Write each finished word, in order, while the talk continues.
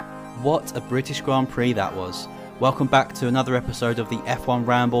What a British Grand Prix that was. Welcome back to another episode of the F1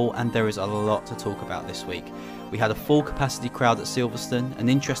 Ramble, and there is a lot to talk about this week. We had a full capacity crowd at Silverstone, an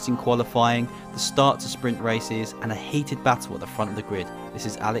interesting qualifying, the start to sprint races, and a heated battle at the front of the grid. This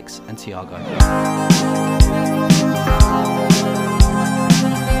is Alex and Tiago.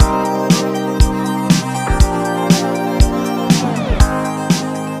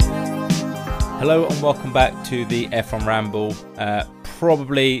 Hello and welcome back to the F1 Ramble,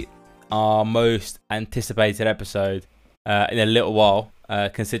 probably our most anticipated episode in a little while,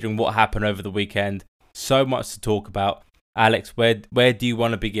 considering what happened over the weekend. So much to talk about. Alex, where do you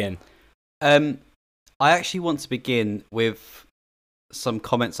want to begin? I actually want to begin with some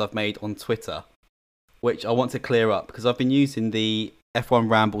comments I've made on Twitter, which I want to clear up, because I've been using the F1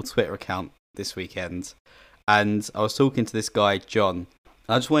 Ramble Twitter account this weekend, and I was talking to this guy, John.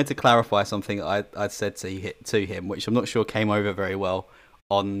 I just wanted to clarify something I'd said to him, which I'm not sure came over very well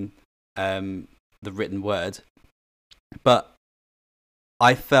on the written word. But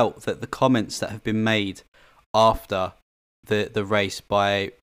I felt that the comments that have been made after the race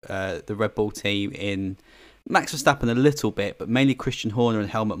by the Red Bull team, in Max Verstappen a little bit, but mainly Christian Horner and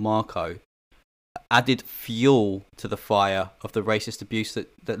Helmut Marko, added fuel to the fire of the racist abuse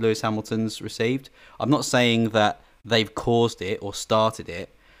that Lewis Hamilton's received. I'm not saying that they've caused it or started it,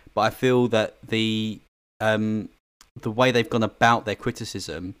 but I feel that the way they've gone about their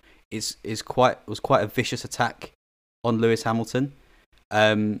criticism was quite a vicious attack on Lewis Hamilton,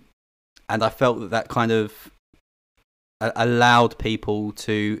 and I felt that kind of allowed people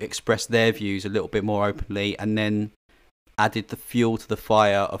to express their views a little bit more openly, and then added the fuel to the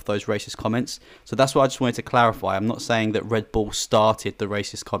fire of those racist comments. So that's what I just wanted to clarify. I'm not saying that Red Bull started the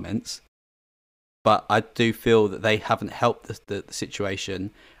racist comments, but I do feel that they haven't helped the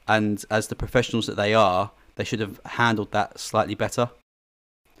situation, and as the professionals that they are, they should have handled that slightly better.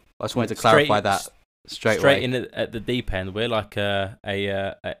 I just wanted to clarify that straight away. In at the deep end. We're like a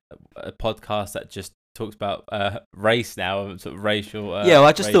podcast that just talks about race now, and sort of racial.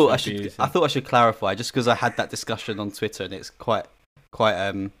 I just thought I thought I should clarify, just because I had that discussion on Twitter, and it's quite.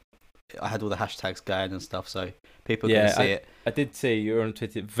 I had all the hashtags going and stuff, so people can see it. I did see you were on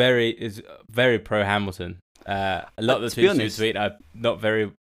Twitter. Very pro Hamilton. A lot of the tweets you tweet are not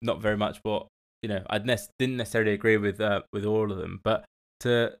very much what I didn't necessarily agree with all of them. But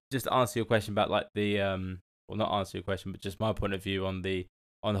to just answer your question about like the not answer your question, but just my point of view on the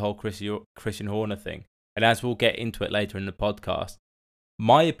whole Christian Horner thing, and as we'll get into it later in the podcast,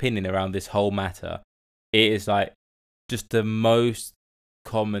 my opinion around this whole matter, it is like just the most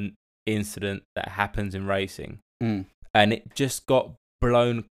common incident that happens in racing, and it just got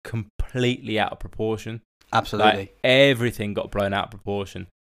blown completely out of proportion. Absolutely, like, everything got blown out of proportion.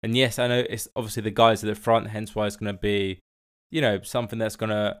 And yes, I know it's obviously the guys at the front, hence why it's going to be, something that's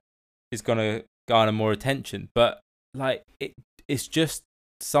is gonna garner more attention. But like it's just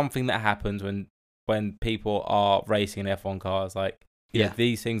something that happens when people are racing in F1 cars. Like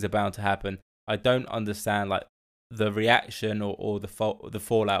these things are bound to happen. I don't understand like the reaction or the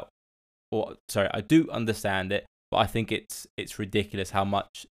fallout. I do understand it, but I think it's ridiculous how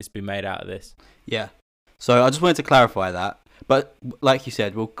much it's been made out of this. Yeah. So I just wanted to clarify that. But like you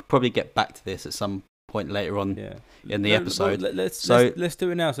said, we'll probably get back to this at some point later on in the episode. Let's do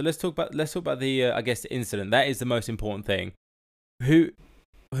it now. So let's talk about the I guess the incident. That is the most important thing. Who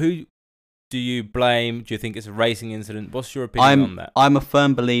do you blame? Do you think it's a racing incident? What's your opinion on that? I'm a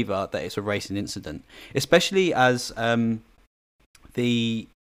firm believer that it's a racing incident, especially as the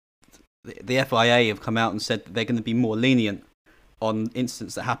FIA have come out and said that they're going to be more lenient on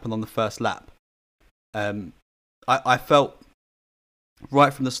incidents that happen on the first lap. I felt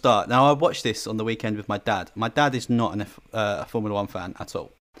right from the start. Now, I watched this on the weekend with my dad. My dad is not a Formula One fan at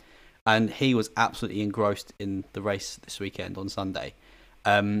all, and he was absolutely engrossed in the race this weekend on Sunday.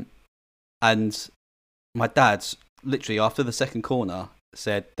 And my dad's literally after the second corner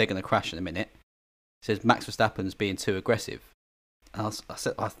said they're going to crash in a minute. He says Max Verstappen's being too aggressive. And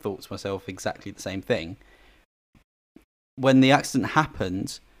I thought to myself exactly the same thing. When the accident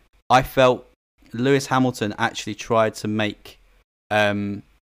happened, I felt Lewis Hamilton actually tried to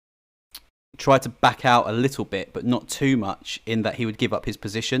back out a little bit, but not too much, in that he would give up his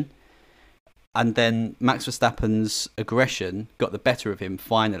position. And then Max Verstappen's aggression got the better of him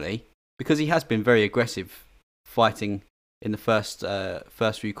finally, because he has been very aggressive fighting in the first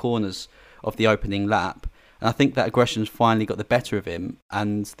few corners of the opening lap. And I think that aggression's finally got the better of him,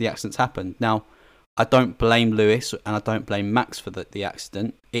 and the accident's happened. Now, I don't blame Lewis and I don't blame Max for the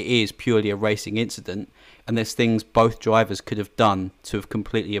accident. It is purely a racing incident, and there's things both drivers could have done to have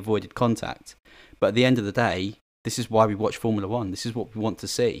completely avoided contact. But at the end of the day, this is why we watch Formula One. This is what we want to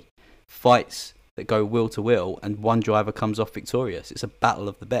see. fights that go wheel to wheel, and one driver comes off victorious. It's a battle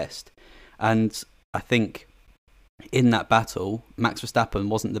of the best. And I think in that battle, Max Verstappen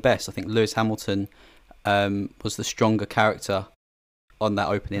wasn't the best. I think Lewis Hamilton was the stronger character on that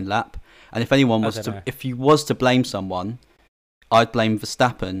opening lap. And if anyone was if you was to blame someone, I'd blame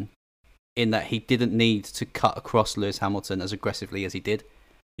Verstappen, in that he didn't need to cut across Lewis Hamilton as aggressively as he did.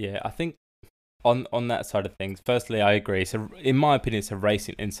 Yeah, I think on that side of things, firstly, I agree. So, in my opinion, it's a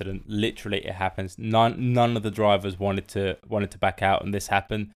racing incident. Literally, it happens. None of the drivers wanted to back out, and this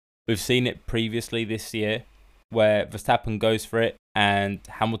happened. We've seen it previously this year, where Verstappen goes for it and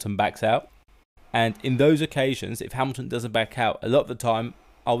Hamilton backs out. And in those occasions, if Hamilton doesn't back out, a lot of the time,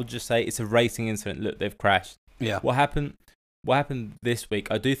 I would just say it's a racing incident. Look, they've crashed. Yeah. What happened this week?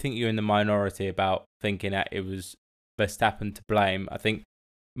 I do think you're in the minority about thinking that it was Verstappen to blame. I think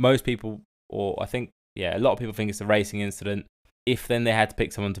most people, or I think, a lot of people think it's a racing incident. If then they had to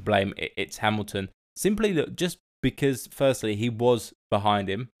pick someone to blame, it's Hamilton. Simply, look, just because, firstly, he was behind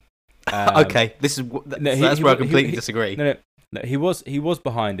him. Okay, this is that's where I completely disagree. No, he was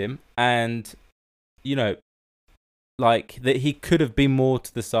behind him, and that he could have been more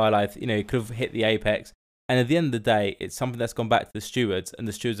to the side. He could have hit the apex. And at the end of the day, it's something that's gone back to the stewards, and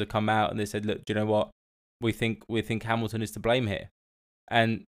the stewards have come out and they said, "Look, do you know what? We think Hamilton is to blame here,"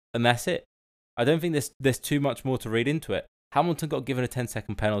 and that's it. I don't think there's too much more to read into it. Hamilton got given a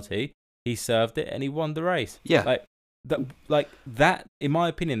 10-second penalty. He served it and he won the race. Yeah, that. In my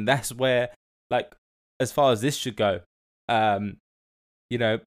opinion, that's where, as far as this should go.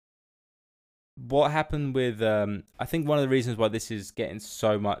 What happened with I think one of the reasons why this is getting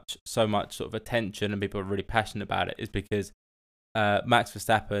so much sort of attention and people are really passionate about it is because Max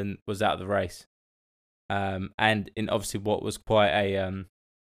Verstappen was out of the race, and in obviously what was quite a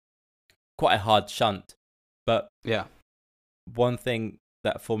hard shunt. But yeah, one thing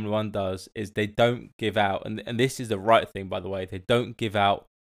that Formula One does is they don't give out, and this is the right thing, by the way, they don't give out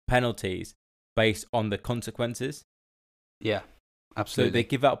penalties based on the consequences. Yeah. Absolutely. So they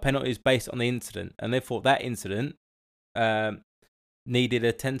give out penalties based on the incident, and they thought that incident needed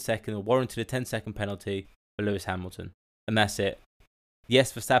a 10-second or warranted a 10-second penalty for Lewis Hamilton, and that's it.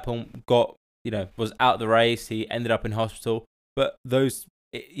 Yes, Verstappen was out of the race. He ended up in hospital, but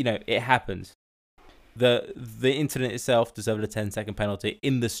it happens. The incident itself deserved a 10-second penalty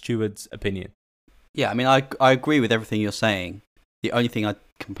in the steward's opinion. Yeah, I mean, I agree with everything you're saying. The only thing I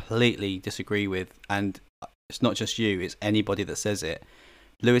completely disagree with, and it's not just you, it's anybody that says it,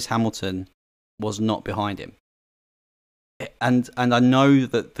 Lewis Hamilton was not behind him. And I know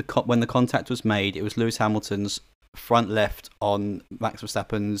that when the contact was made, it was Lewis Hamilton's front left on Max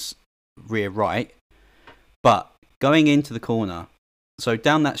Verstappen's rear right. But going into the corner, so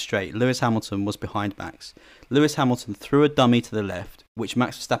down that straight, Lewis Hamilton was behind Max. Lewis Hamilton threw a dummy to the left, which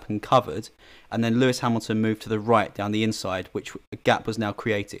Max Verstappen covered, and then Lewis Hamilton moved to the right down the inside, which a gap was now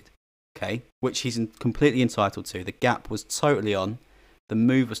created. Okay, which he's completely entitled to. The gap was totally on. The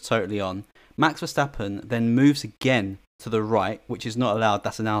move was totally on. Max Verstappen then moves again to the right, which is not allowed.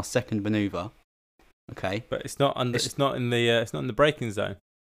 That's now a second maneuver. Okay, but it's not in the braking zone.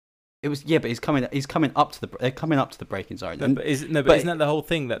 It was but he's coming up to the braking zone. But isn't that the whole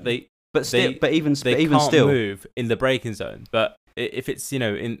thing that they? But even can't still move in the braking zone. But if it's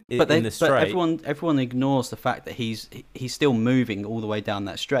in the straight, but everyone ignores the fact that he's still moving all the way down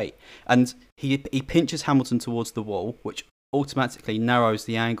that straight, and he pinches Hamilton towards the wall, which automatically narrows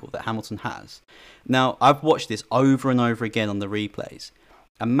the angle that Hamilton has. Now, I've watched this over and over again on the replays,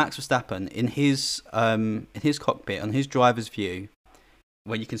 and Max Verstappen in his cockpit, on his driver's view,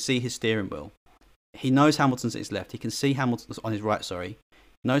 where you can see his steering wheel, he knows Hamilton's at his left. He can see Hamilton's on his right. Sorry,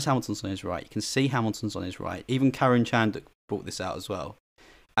 knows Hamilton's on his right. You can see Hamilton's on his right. Even Karen Chanduk brought this out as well,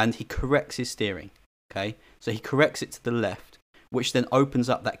 and he corrects his steering. Okay, so he corrects it to the left, which then opens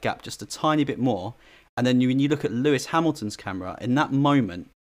up that gap just a tiny bit more. And then when you look at Lewis Hamilton's camera, in that moment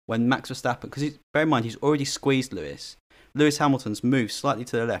when Max Verstappen, because bear in mind he's already squeezed Lewis Hamilton's moved slightly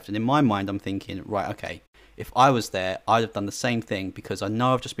to the left, and in my mind I'm thinking, right, okay, if I was there, I'd have done the same thing, because I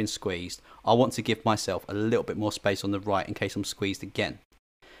know I've just been squeezed. I want to give myself a little bit more space on the right in case I'm squeezed again.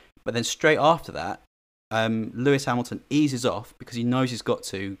 But then straight after that, Lewis Hamilton eases off because he knows he's got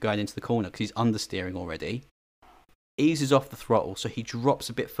to going into the corner because he's understeering already. Eases off the throttle, so he drops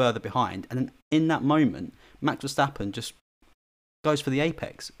a bit further behind, and then in that moment, Max Verstappen just goes for the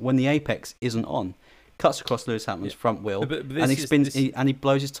apex when the apex isn't on. Cuts across Lewis Hamilton's front wheel, and he spins, and he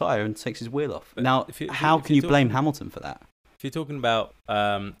blows his tyre and takes his wheel off. Now, how can you blame Hamilton for that? If you're talking about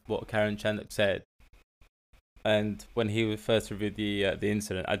what Karen Chanduk said, and when he first reviewed the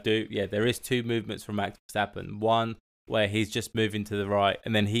incident, there is two movements from Max Verstappen. One where he's just moving to the right,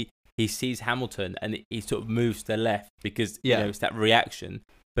 and then he he sees Hamilton and he sort of moves to the left because it's that reaction.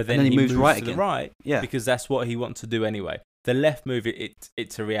 But then he moves right to again. the right because that's what he wants to do anyway. The left move,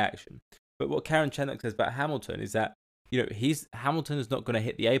 it's a reaction. But what Karen Chandler says about Hamilton is that Hamilton is not going to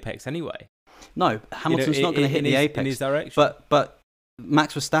hit the apex anyway. No, Hamilton's not going to hit the apex in his direction. But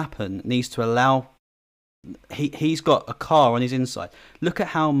Max Verstappen needs to allow. He's got a car on his inside. Look at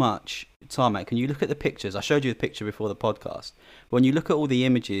how much tarmac. Can you look at the pictures? I showed you the picture before the podcast. When you look at all the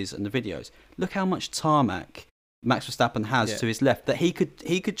images and the videos, look how much tarmac Max Verstappen has to his left that he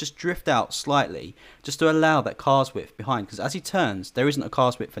could just drift out slightly just to allow that car's width behind, because as he turns there isn't a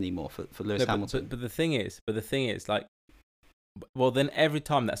car's width anymore for Lewis Hamilton. But the thing is like, well, then every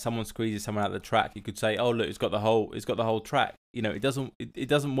time that someone squeezes someone out of the track, you could say, oh look, it's got the whole track. It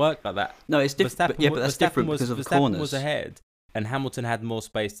doesn't work like that. No, it's different. But that's different because of the corners. Verstappen was ahead and Hamilton had more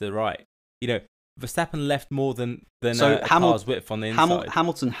space to the right. Verstappen left more than a car's width on the inside.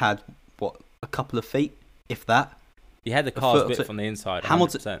 Hamilton had a couple of feet, if that. He had the car's width on the inside.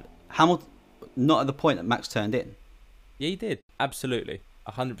 100%. Hamilton, not at the point that Max turned in. Yeah, he did. Absolutely,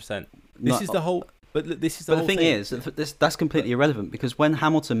 100%. This is the whole thing is, that's completely irrelevant, because when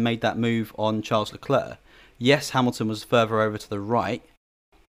Hamilton made that move on Charles Leclerc, yes, Hamilton was further over to the right,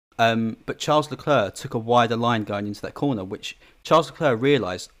 but Charles Leclerc took a wider line going into that corner, which Charles Leclerc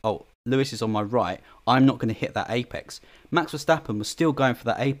realised, oh, Lewis is on my right, I'm not going to hit that apex. Max Verstappen was still going for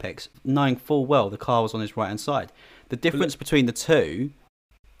that apex, knowing full well the car was on his right-hand side. The difference between the two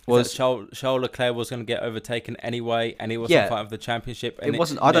was Charles Leclerc was going to get overtaken anyway, and he wasn't fighting for the championship. And it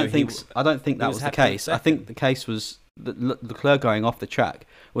wasn't. I don't think that was the case. I think the case was that Leclerc going off the track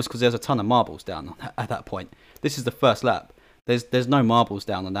was because there's a ton of marbles down at that point. This is the first lap. There's no marbles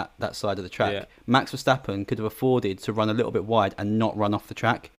down on that side of the track. Yeah. Max Verstappen could have afforded to run a little bit wide and not run off the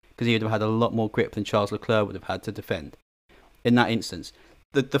track, because he would have had a lot more grip than Charles Leclerc would have had to defend. In that instance,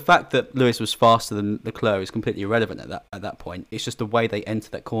 the fact that Lewis was faster than Leclerc is completely irrelevant at that point. It's just the way they enter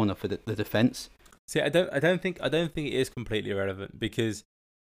that corner for the defense. See, I don't think it is completely irrelevant, because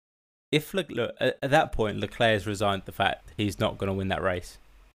if at that point Leclerc has resigned the fact he's not going to win that race.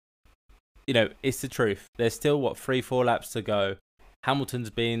 It's the truth. There's still 3-4 laps to go. Hamilton's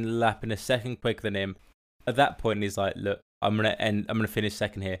been lapping a second quicker than him. At that point, he's like, look, I'm gonna finish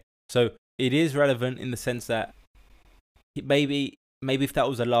second here. So it is relevant in the sense that maybe if that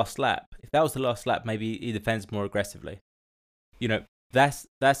was the last lap, maybe he defends more aggressively. That's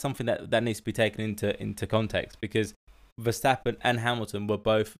something that needs to be taken into context, because Verstappen and Hamilton were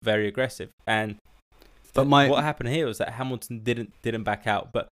both very aggressive, and what happened here was that Hamilton didn't back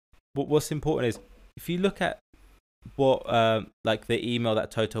out. But what's important is, if you look at what like the email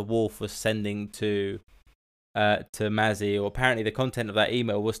that Toto Wolff was sending to Mazzy, or apparently the content of that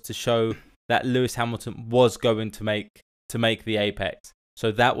email was to show that Lewis Hamilton was going to make the apex.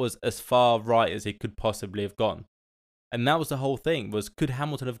 So that was as far right as he could possibly have gone. And that was the whole thing, was could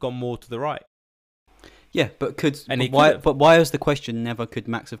Hamilton have gone more to the right? Yeah, but why is the question never could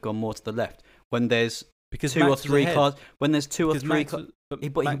Max have gone more to the left when there's two or three cars? When there's two or three cars, but he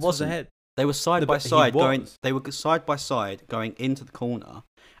wasn't. Ahead. They were side by side going. They were side by side going into the corner,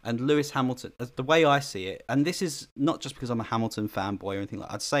 and Lewis Hamilton, as the way I see it, and this is not just because I'm a Hamilton fanboy or anything like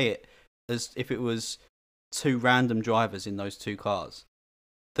that, I'd say it as if it was two random drivers in those two cars.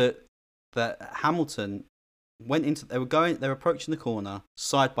 That Hamilton went into. They were approaching the corner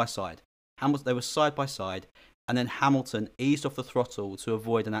side by side. They were side by side, and then Hamilton eased off the throttle to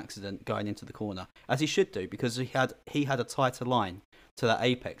avoid an accident going into the corner, as he should do, because he had a tighter line to that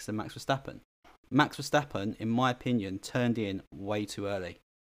apex than Max Verstappen. Max Verstappen, in my opinion, turned in way too early.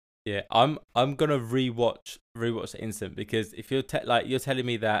 Yeah, I'm gonna rewatch the incident, because if you're you're telling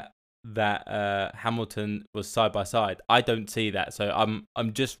me that Hamilton was side by side, I don't see that, so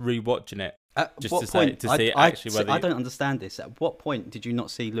I'm just rewatching it just to see actually whether. I don't understand this. At what point did you not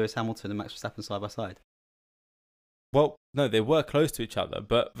see Lewis Hamilton and Max Verstappen side by side? Well, no, they were close to each other,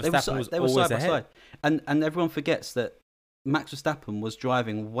 but Verstappen was always side ahead. By side. And everyone forgets that Max Verstappen was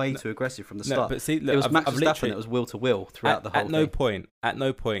driving way too aggressive from the start. But see, look, it was Max Verstappen that was wheel to wheel throughout the whole thing. At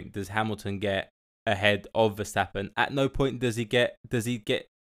no point does Hamilton get ahead of Verstappen. At no point does he get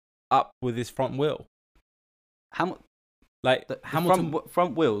up with his front wheel. Hamilton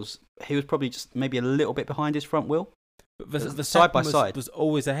front wheels, he was probably just maybe a little bit behind his front wheel. But the side by side was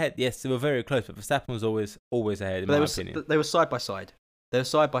always ahead. Yes, they were very close, but Verstappen was always ahead. In my opinion, they were side by side. They were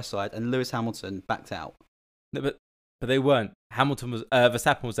side by side, and Lewis Hamilton backed out. No, but they weren't.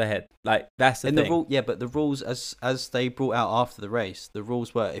 Verstappen was ahead. Like, that's the thing. But the rules as they brought out after the race, the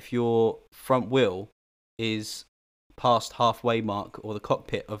rules were, if your front wheel is past halfway mark or the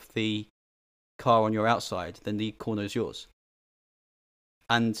cockpit of the car on your outside, then the corner is yours.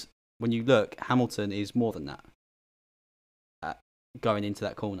 And when you look, Hamilton is more than that going into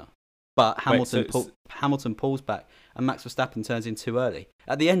that corner. But Hamilton pulls back, and Max Verstappen turns in too early.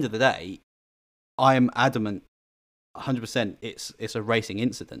 At the end of the day, I am adamant, 100%, it's a racing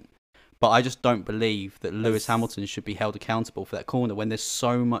incident. But I just don't believe that Lewis Hamilton should be held accountable for that corner when there's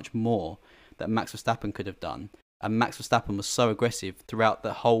so much more that Max Verstappen could have done. And Max Verstappen was so aggressive throughout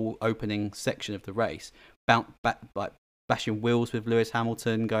the whole opening section of the race, bashing wheels with Lewis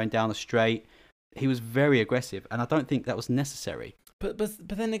Hamilton, going down the straight. He was very aggressive, and I don't think that was necessary. But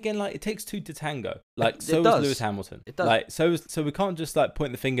then again, like, it takes two to tango. Like, so was Lewis Hamilton. It does. Like, so we can't just like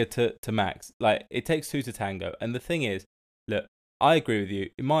point the finger to Max. Like, it takes two to tango. And the thing is, look, I agree with you.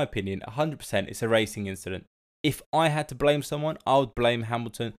 In my opinion, 100%, it's a racing incident. If I had to blame someone, I would blame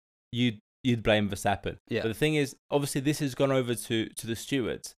Hamilton. You'd blame Verstappen. Yeah. But the thing is, obviously, this has gone over to the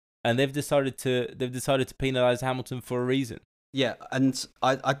stewards, and they've decided to penalise Hamilton for a reason. Yeah, and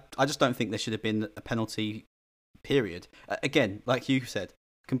I just don't think there should have been a penalty. Period. Again, like you said,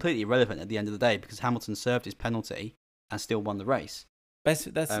 completely irrelevant at the end of the day because Hamilton served his penalty and still won the race.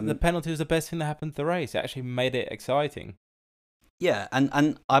 The penalty was the best thing that happened to the race. It actually made it exciting. Yeah,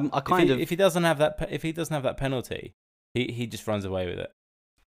 and if he doesn't have that penalty, he just runs away with it.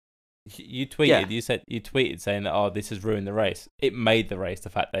 You tweeted. You tweeted saying that this has ruined the race. It made the race the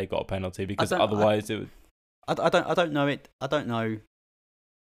fact they got a penalty because otherwise it would. I don't know it. I don't know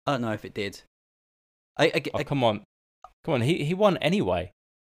if it did. Come on. He won anyway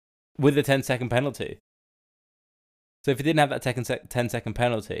with the 10-second penalty. So if he didn't have that 10-second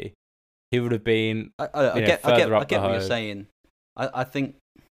penalty, he would have been. I get what you're saying. I think.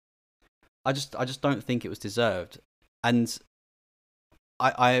 I just don't think it was deserved, and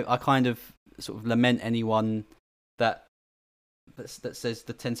I kind of sort of lament anyone that says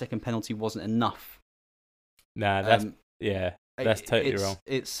the 10-second penalty wasn't enough. Nah, that's totally wrong.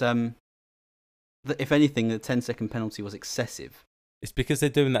 It's if anything, the 10-second penalty was excessive. It's because they're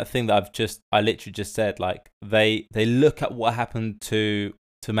doing that thing that I literally just said. Like they look at what happened to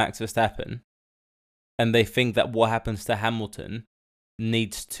Max Verstappen, and they think that what happens to Hamilton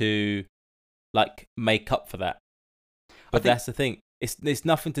needs to like make up for that. But that's the thing. It's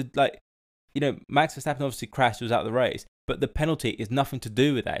nothing to like. Max Verstappen obviously crashed, was out of the race, but the penalty is nothing to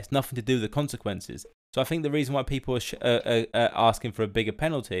do with that. It's nothing to do with the consequences. So I think the reason why people are asking for a bigger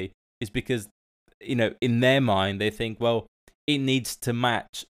penalty is because, in their mind, they think, well, it needs to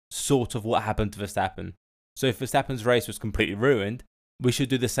match sort of what happened to Verstappen. So if Verstappen's race was completely ruined, we should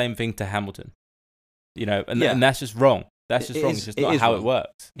do the same thing to Hamilton. And that's just wrong. That's just wrong. It's just not how it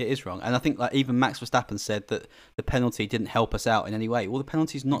works. It is wrong. And I think like even Max Verstappen said that the penalty didn't help us out in any way. Well, the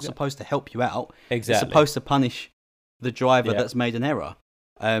penalty's not supposed to help you out. Exactly. It's supposed to punish the driver that's made an error.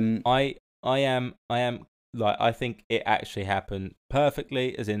 I am like, I think it actually happened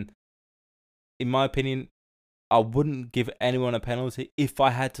perfectly, as in my opinion, I wouldn't give anyone a penalty. If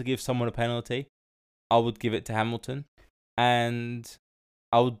I had to give someone a penalty, I would give it to Hamilton, and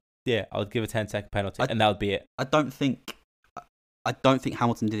I would give a 10-second penalty, and that would be it. I don't think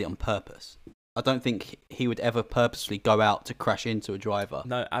Hamilton did it on purpose. I don't think he would ever purposely go out to crash into a driver.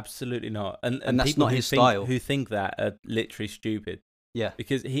 No, absolutely not. And that's not his style. Who think that are literally stupid. Yeah.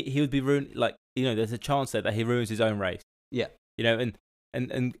 Because he would be ruined, like, there's a chance there that he ruins his own race. Yeah.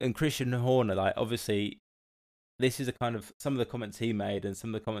 And Christian Horner, like, obviously, this is a kind of, some of the comments he made and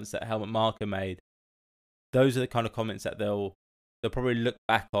some of the comments that Helmut Marko made, those are the kind of comments that they'll probably look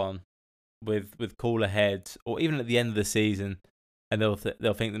back on with cooler heads, or even at the end of the season, and they'll think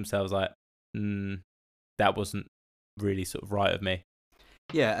to themselves like, that wasn't really sort of right of me.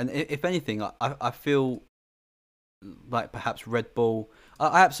 Yeah, and if anything, I feel like perhaps Red Bull.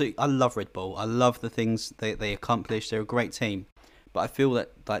 I love Red Bull. I love the things they accomplish. They're a great team, but I feel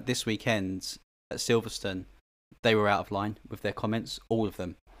that like this weekend at Silverstone, they were out of line with their comments, all of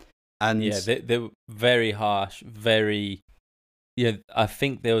them. And yeah, they were very harsh, very. Yeah, I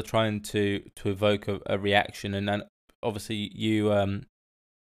think they were trying to evoke a reaction, and then obviously you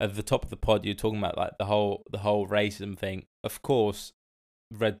at the top of the pod you're talking about like the whole racism thing. Of course,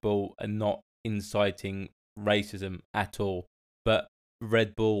 Red Bull are not inciting racism at all, but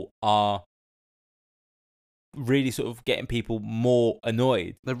Red Bull are really sort of getting people more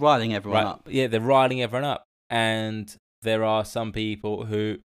annoyed. They're riling everyone up. Yeah, they're riling everyone up, and there are some people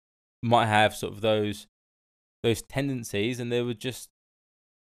who might have sort of those tendencies, and they would just,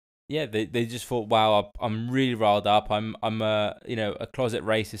 they just thought, wow, I'm really riled up. I'm a closet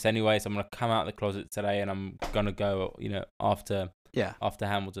racist anyway, so I'm gonna come out of the closet today, and I'm gonna go, after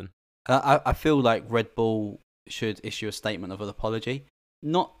Hamilton. I feel like Red Bull should issue a statement of an apology.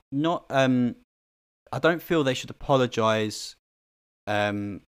 Not. I don't feel they should apologise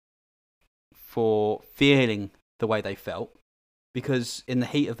for feeling the way they felt, because in the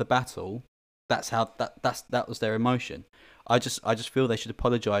heat of the battle, that was their emotion. I just feel they should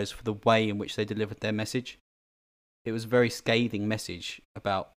apologise for the way in which they delivered their message. It was a very scathing message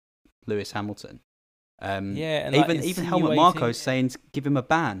about Lewis Hamilton. And even Helmut Marko saying give him a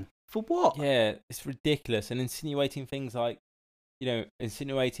ban for what? Yeah, it's ridiculous, and insinuating things like,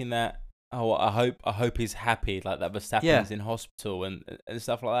 insinuating that I hope he's happy, like that Verstappen's in hospital and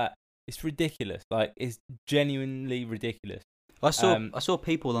stuff like that. It's ridiculous. Like, it's genuinely ridiculous. I saw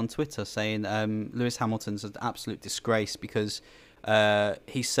people on Twitter saying Lewis Hamilton's an absolute disgrace because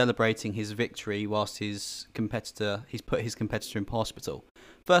he's celebrating his victory whilst he's put his competitor in hospital.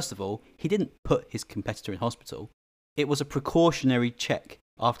 First of all, he didn't put his competitor in hospital. It was a precautionary check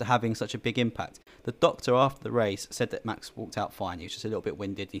after having such a big impact. The doctor after the race said that Max walked out fine. He was just a little bit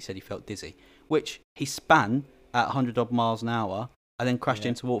winded and he said he felt dizzy, which he span at 100 odd miles an hour and then crashed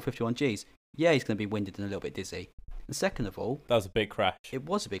into all 51 Gs. Yeah, he's going to be winded and a little bit dizzy. And second of all, that was a big crash. It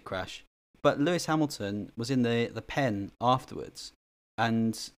was a big crash. But Lewis Hamilton was in the pen afterwards,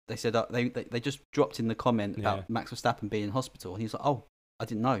 and they said they just dropped in the comment about Max Verstappen being in hospital, and he's like, "Oh, I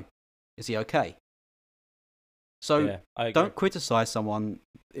didn't know. Is he okay?" So don't criticise someone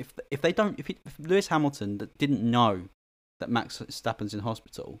if Lewis Hamilton didn't know that Max Verstappen's in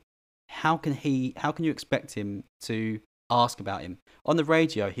hospital. How can you expect him to ask about him on the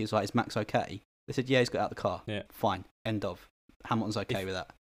radio? He was like, "Is Max okay?" They said, "Yeah, he's got out of the car." Yeah, fine. End of. Hamilton's okay with that.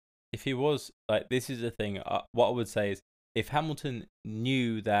 If he was like, this is the thing. What I would say is, if Hamilton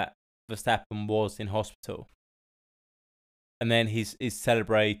knew that Verstappen was in hospital, and then he's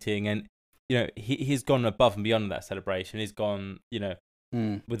celebrating, and he's gone above and beyond that celebration. He's gone,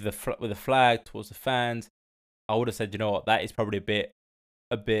 with the flag towards the fans. I would have said, you know what, that is probably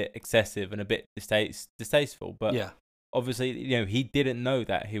a bit excessive and a bit distasteful. But obviously, he didn't know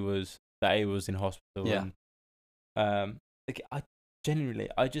that he was in hospital. Yeah. And,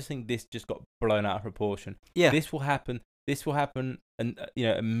 I just think this just got blown out of proportion. Yeah. This will happen, and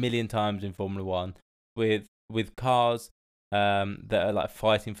a million times in Formula One with cars that are like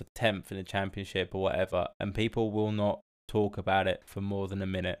fighting for 10th in the championship or whatever, and people will not talk about it for more than a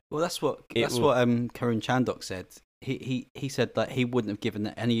minute. Well, that's what Karun Chandhok said. He said that he wouldn't have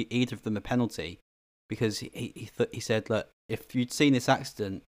given either of them a penalty because he said that if you'd seen this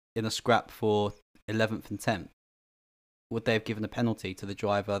accident in a scrap for 11th and 10th, would they have given a penalty to the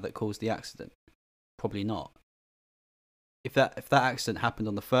driver that caused the accident? Probably not. If that accident happened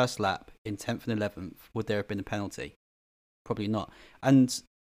on the first lap in 10th and 11th, would there have been a penalty? Probably not. And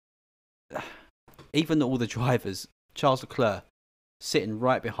even all the drivers, Charles Leclerc, sitting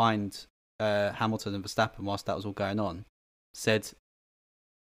right behind Hamilton and Verstappen whilst that was all going on, said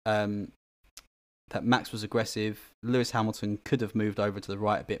that Max was aggressive. Lewis Hamilton could have moved over to the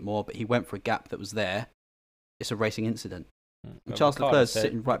right a bit more, but he went for a gap that was there. It's a racing incident. And Charles Leclerc's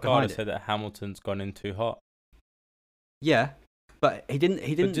sitting right behind it. Said that Hamilton's gone in too hot. Yeah, but he didn't.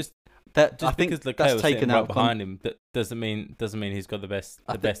 But just I think because Leclerc that's was taken sitting out right behind him, that doesn't mean he's got the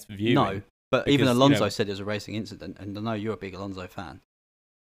best view. No, but even Alonso said it was a racing incident, and I know you're a big Alonso fan.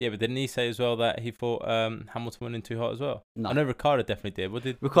 Yeah, but didn't he say as well that he thought Hamilton went in too hot as well? No, I know Ricciardo definitely did. What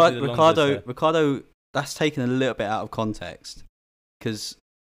did Ricciardo? That's taken a little bit out of context because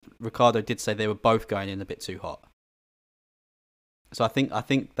Ricciardo did say they were both going in a bit too hot. So I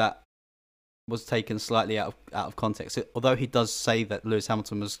think that was taken slightly out of context. Although he does say that Lewis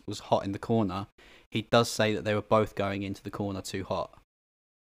Hamilton was hot in the corner, he does say that they were both going into the corner too hot.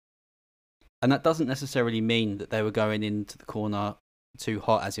 And that doesn't necessarily mean that they were going into the corner too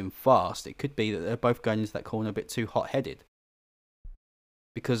hot as in fast. It could be that they're both going into that corner a bit too hot-headed.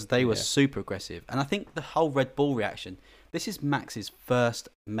 Because they were super aggressive. And I think the whole Red Bull reaction, this is Max's first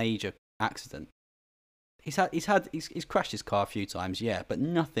major accident. He's crashed his car a few times, yeah, but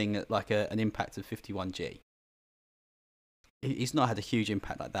nothing at like an impact of 51G. He's not had a huge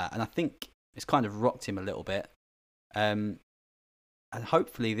impact like that, and I think it's kind of rocked him a little bit. And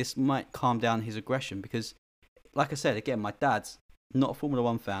hopefully this might calm down his aggression because, like I said, again, my dad's not a Formula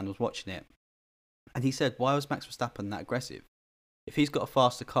One fan, was watching it, and he said, why was Max Verstappen that aggressive? If he's got a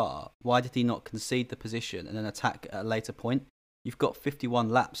faster car, why did he not concede the position and then attack at a later point? You've got 51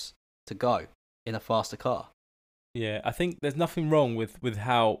 laps to go in a faster car. Yeah, I think there's nothing wrong with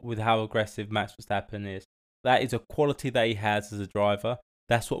how aggressive Max Verstappen is. That is a quality that he has as a driver.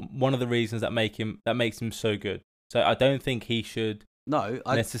 That's one of the reasons that makes him so good. So I don't think he should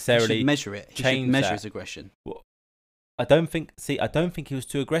necessarily he should measure it. He should measure his aggression. Well, I don't think he was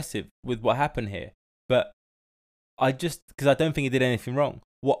too aggressive with what happened here. But because I don't think he did anything wrong.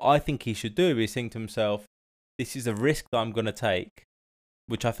 What I think he should do is think to himself, this is a risk that I'm going to take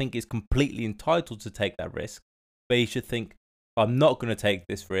which I think is completely entitled to take that risk, but he should think, I'm not going to take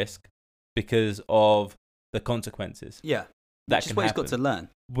this risk because of the consequences. Yeah, that which is what he's got to learn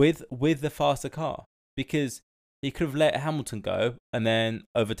with the faster car, because he could have let Hamilton go and then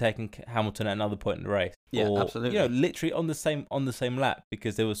overtaken Hamilton at another point in the race. Yeah, or, absolutely. Literally on the same lap,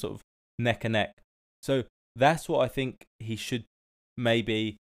 because they were sort of neck and neck. So that's what I think he should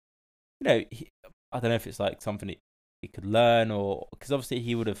maybe, I don't know if it's like something he could learn, or because obviously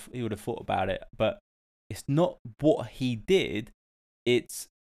he would have thought about it, but it's not what he did, it's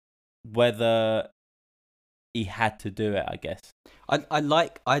whether he had to do it, I guess. I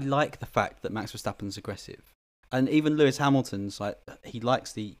like the fact that Max Verstappen's aggressive, and even Lewis Hamilton's he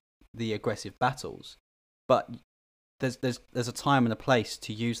likes the aggressive battles, but there's a time and a place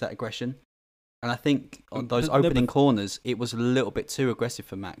to use that aggression, and I think on those opening corners it was a little bit too aggressive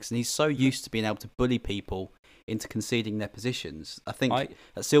for Max, and he's so used to being able to bully people into conceding their positions. I think at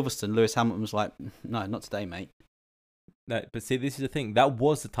Silverstone, Lewis Hamilton was like, no, not today, mate. No, but see, this is the thing. That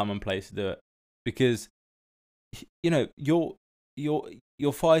was the time and place to do it, because you're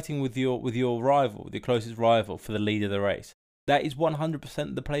fighting with your rival, the closest rival, for the lead of the race. That is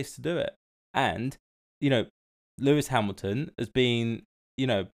 100% the place to do it. And Lewis Hamilton has been,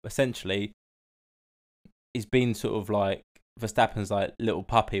 essentially, he's been sort of like Verstappen's like little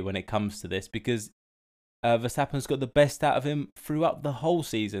puppy when it comes to this, because Verstappen's got the best out of him throughout the whole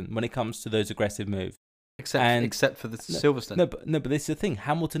season when it comes to those aggressive moves. Except for the Silverstone. No, but this is the thing.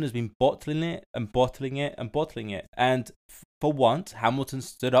 Hamilton has been bottling it and bottling it and bottling it. And for once, Hamilton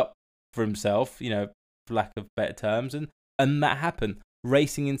stood up for himself, for lack of better terms, and that happened.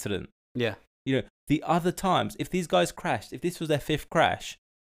 Racing incident. Yeah. The other times, if these guys crashed, if this was their fifth crash,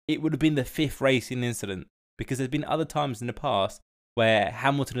 it would have been the fifth racing incident, because there's been other times in the past where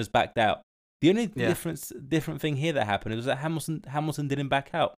Hamilton has backed out. The only different thing here that happened was that Hamilton didn't back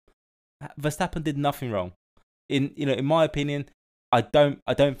out. Verstappen did nothing wrong. In my opinion, I don't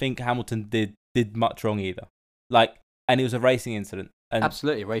think Hamilton did much wrong either. And it was a racing incident. And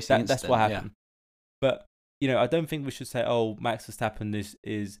absolutely, racing incident. That's what happened. Yeah. But I don't think we should say, oh, Max Verstappen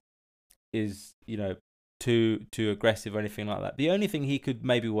is too aggressive or anything like that. The only thing he could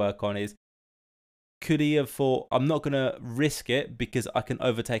maybe work on is, could he have thought, I'm not going to risk it because I can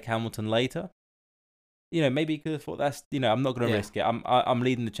overtake Hamilton later? Maybe he could have thought, I'm not going to risk it. I'm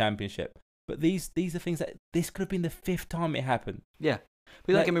leading the championship. But these are things that this could have been the fifth time it happened. Yeah,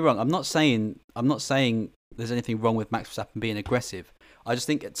 but don't get me wrong. I'm not saying there's anything wrong with Max Verstappen being aggressive. I just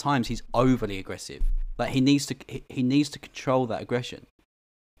think at times he's overly aggressive. Like he needs to control that aggression,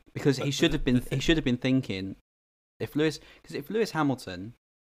 because he should have been thinking, if Lewis Hamilton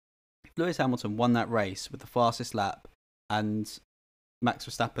won that race with the fastest lap and Max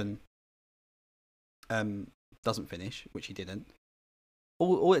Verstappen doesn't finish, which he didn't,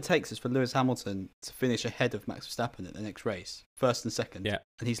 all it takes is for Lewis Hamilton to finish ahead of Max Verstappen at the next race, first and second,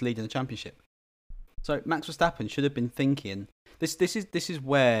 and he's leading the championship. So Max Verstappen should have been thinking, this is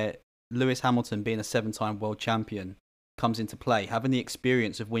where Lewis Hamilton, being a 7-time world champion, comes into play, having the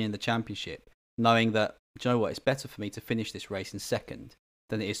experience of winning the championship, knowing that, do you know what, it's better for me to finish this race in second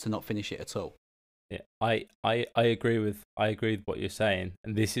than it is to not finish it at all. Yeah, I agree with what you're saying,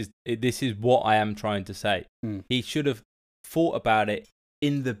 and this is what I am trying to say. He should have thought about it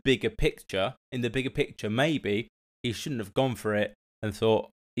in the bigger picture. In the bigger picture, maybe he shouldn't have gone for it and thought,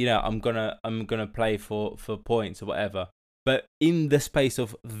 I'm gonna play for points or whatever. But in the space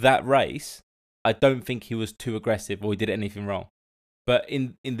of that race, I don't think he was too aggressive or he did anything wrong. But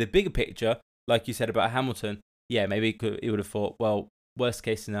in the bigger picture, like you said about Hamilton, yeah, maybe he would have thought, well, worst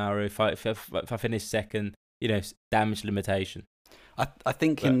case scenario, if I finish second, damage limitation. I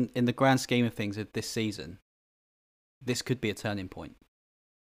think in the grand scheme of things of this season, this could be a turning point,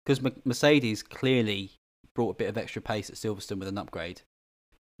 because Mercedes clearly brought a bit of extra pace at Silverstone with an upgrade.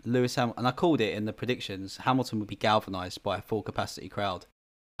 Lewis Hamilton, and I called it in the predictions, Hamilton would be galvanised by a full capacity crowd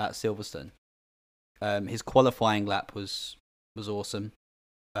at Silverstone. His qualifying lap was awesome.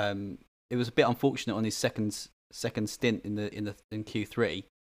 It was a bit unfortunate on his second stint in Q3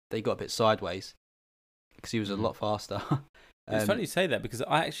 that he got a bit sideways, because he was a lot faster. It's funny you say that, because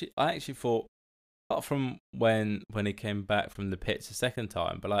I actually thought, apart from when he came back from the pits the second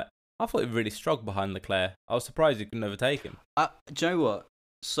time, but I thought he really struggled behind Leclerc. I was surprised he couldn't overtake him. Do you know what?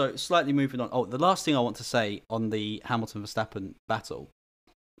 So slightly moving on. Oh, the last thing I want to say on the Hamilton-Verstappen battle,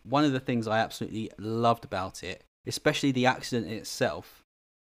 one of the things I absolutely loved about it, especially the accident in itself,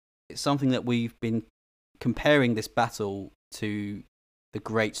 it's something that we've been comparing this battle to the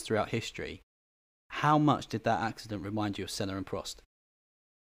greats throughout history. How much did that accident remind you of Senna and Prost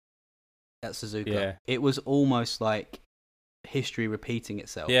at Suzuka? Yeah. It was almost like history repeating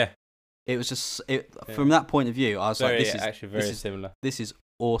itself. Yeah. It was just from that point of view. I was like, "This is actually very similar. This is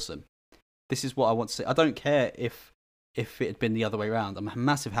awesome. This is what I want to see." I don't care if it had been the other way around. I'm a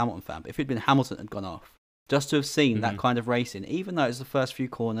massive Hamilton fan, but if it'd been Hamilton had gone off, just to have seen that kind of racing, even though it's the first few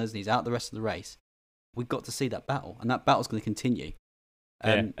corners and he's out the rest of the race, we got to see that battle, and that battle's going to continue.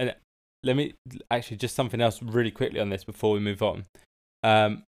 And let me actually just something else really quickly on this before we move on.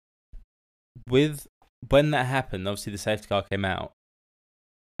 With when that happened, obviously the safety car came out.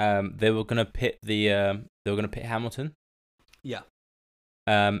 They were going to pit Hamilton. Yeah.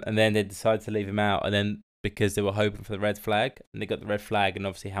 And then they decided to leave him out, and then because they were hoping for the red flag, and they got the red flag, and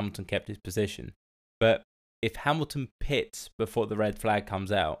obviously Hamilton kept his position. But if Hamilton pits before the red flag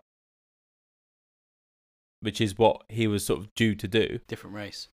comes out, which is what he was sort of due to do, different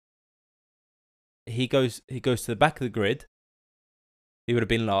race. He goes to the back of the grid. He would have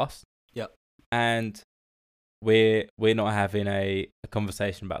been last. Yep. And we're not having a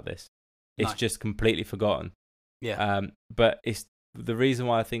conversation about this. It's just completely forgotten. Yeah. But it's the reason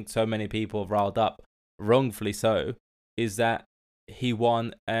why I think so many people have riled up, wrongfully so, is that he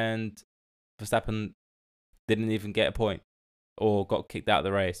won and Verstappen didn't even get a point or got kicked out of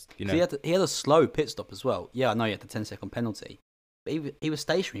the race. You know, he had a slow pit stop as well. Yeah, I know he had the 10-second penalty, but he was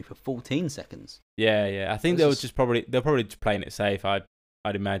stationary for 14 seconds. Yeah. I think they're probably just playing it safe. I'd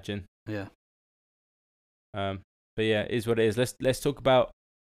imagine. Yeah. But yeah, it is what it is. Let's talk about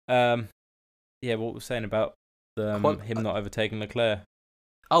what we're saying about him not overtaking Leclerc.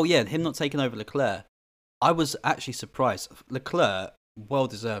 Oh yeah, him not taking over Leclerc. I was actually surprised. Leclerc,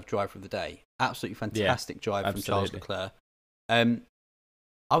 well-deserved driver of the day. Absolutely fantastic drive from Charles Leclerc. I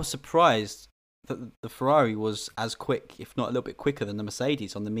was surprised that the Ferrari was as quick, if not a little bit quicker than the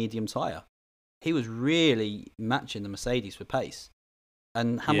Mercedes on the medium tyre. He was really matching the Mercedes for pace.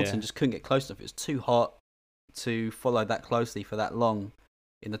 And Hamilton just couldn't get close enough. It was too hot to follow that closely for that long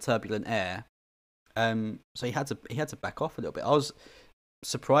in the turbulent air. So he had to back off a little bit. I was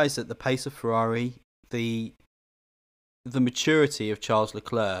surprised at the pace of Ferrari, the maturity of Charles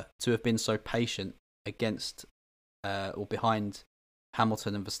Leclerc to have been so patient against or behind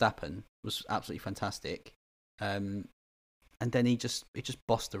Hamilton and Verstappen was absolutely fantastic. And then he just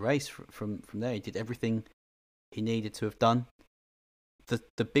bossed the race from there. He did everything he needed to have done.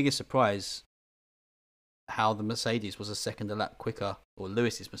 The biggest surprise, how the Mercedes was a second a lap quicker, or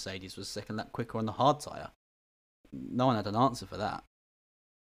Lewis's Mercedes was a second lap quicker on the hard tyre. No one had an answer for that.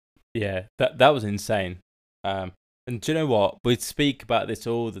 Yeah, that was insane. And do you know what? We speak about this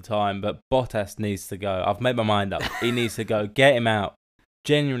all the time, but Bottas needs to go. I've made my mind up. He needs to go. Get him out.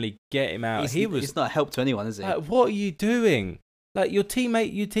 Genuinely get him out. He's not a help to anyone, is he? What are you doing? Like, your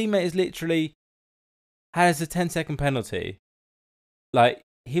teammate is literally has a 10-second penalty. Like,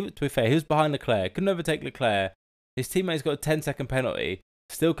 to be fair, he was behind Leclerc, couldn't overtake Leclerc. His teammate's got a 10-second penalty,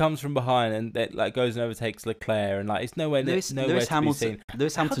 still comes from behind and goes and overtakes Leclerc, and it's nowhere to be seen. Lewis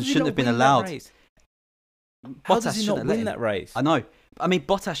Hamilton shouldn't have been allowed. How does he not win that race? I know. I mean,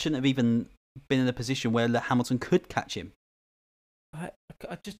 Bottas shouldn't have even been in a position where Hamilton could catch him. I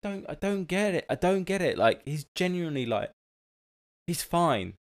just don't get it. I don't get it. Like, he's genuinely he's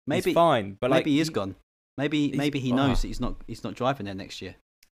fine. He's fine, but maybe he is gone. Maybe he knows that he's not driving there next year.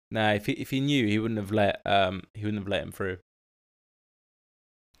 Nah, if he knew, he wouldn't have let him through.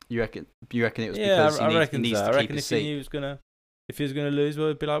 You reckon it was because he needs to keep his seat? If he was gonna lose, well,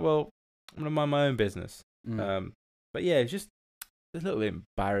 he'd be like, well, I'm gonna mind my own business. But yeah, it's just a little bit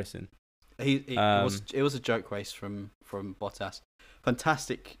embarrassing. It was a joke race from Bottas.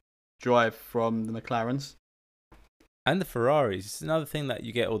 Fantastic drive from the McLarens and the Ferraris. It's another thing that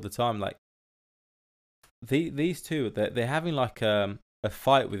you get all the time. Like, these two, they're having a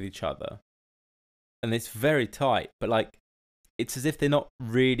fight with each other, and it's very tight. But it's as if they're not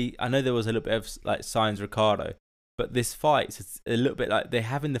really. I know there was a little bit of Sainz Ricciardo, but this fight is a little bit like they're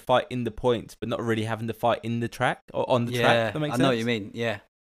having the fight in the points, but not really having the fight in the track or on the track. That makes sense? I know what you mean. Yeah,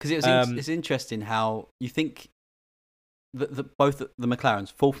 because it's interesting how you think that both the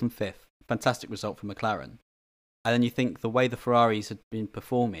McLarens, 4th and 5th, fantastic result for McLaren, and then you think the way the Ferraris had been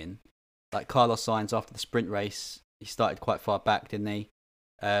performing. Like Carlos Sainz after the sprint race, he started quite far back, didn't he?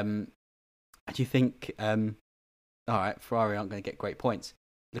 And you think, all right, Ferrari aren't going to get great points.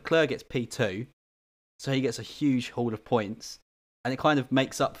 Leclerc gets P2, so he gets a huge haul of points, and it kind of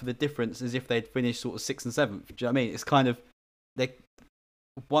makes up for the difference as if they'd finished sort of 6th and 7th. Do you know what I mean? It's kind of,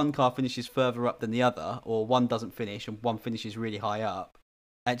 one car finishes further up than the other, or one doesn't finish and one finishes really high up,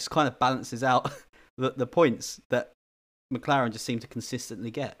 and it just kind of balances out the points that McLaren just seem to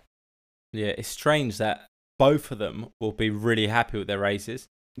consistently get. Yeah, it's strange that both of them will be really happy with their races.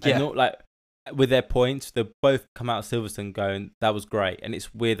 Yeah. And with their points, they both come out of Silverstone going, that was great. And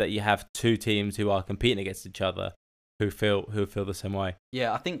it's weird that you have two teams who are competing against each other who feel the same way.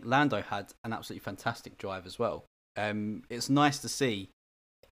 Yeah, I think Lando had an absolutely fantastic drive as well. It's nice to see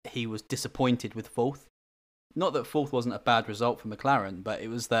he was disappointed with fourth. Not that fourth wasn't a bad result for McLaren, but it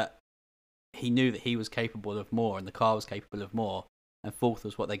was that he knew that he was capable of more and the car was capable of more, and fourth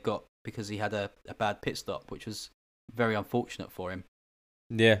was what they got because he had a bad pit stop, which was very unfortunate for him.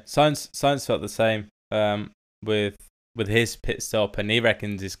 Yeah, Sainz felt the same with his pit stop, and he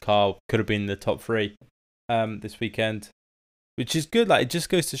reckons his car could have been the top 3 this weekend, which is good. Like, it just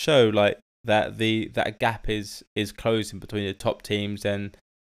goes to show like that that gap is closing between the top teams and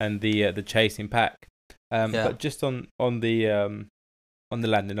the chasing pack. But just on the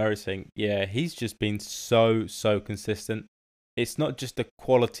Lando Norris thing, yeah, he's just been so consistent. It's not just the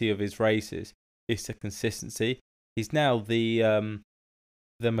quality of his races; it's the consistency. He's now the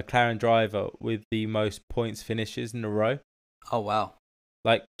McLaren driver with the most points finishes in a row. Oh wow!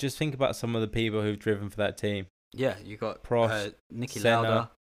 Like, just think about some of the people who've driven for that team. Yeah, you got Prost, Niki Senna,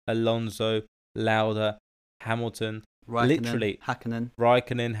 Lauda, Alonso, Lauda, Hamilton, literally Raikkonen,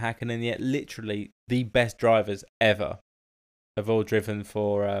 Hakkinen. Yet literally the best drivers ever have all driven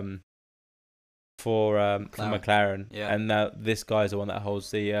for McLaren. Yeah. And now this guy's the one that holds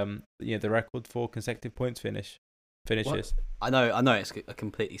the the record for consecutive points finishes. What? I know it's a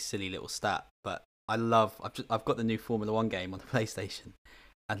completely silly little stat, but I've got the new Formula 1 game on the PlayStation,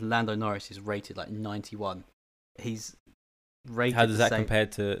 and Lando Norris is rated like 91. He's rated. How does that compare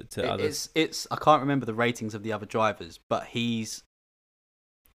to others? It's I can't remember the ratings of the other drivers, but he's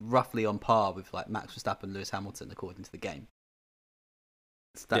roughly on par with like Max Verstappen, Lewis Hamilton, according to the game.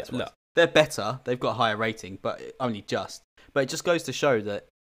 So they're better. They've got a higher rating, but only just. But it just goes to show that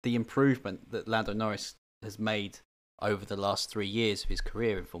the improvement that Lando Norris has made over the last 3 years of his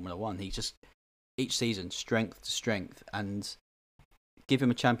career in Formula 1, he just each season strength to strength, and give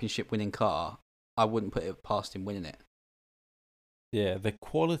him a championship winning car, I wouldn't put it past him winning it. Yeah, the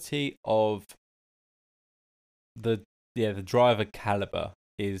quality of the driver caliber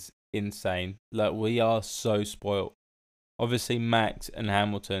is insane. Like, we are so spoiled. Obviously, Max and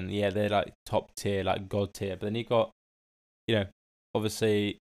Hamilton, yeah, they're like top tier, like god tier. But then you got,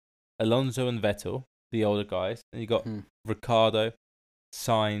 obviously Alonso and Vettel, the older guys, and you got Ricciardo,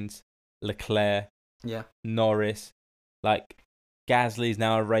 Sainz, Leclerc, Norris. Like, Gasly's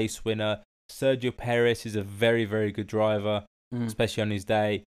now a race winner. Sergio Perez is a very, very good driver, especially on his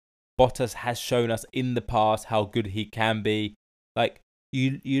day. Bottas has shown us in the past how good he can be. Like,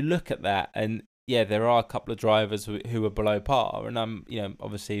 you look at that, and yeah, there are a couple of drivers who are below par, and I'm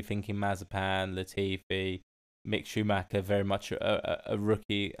obviously thinking Mazepin, Latifi, Mick Schumacher, very much a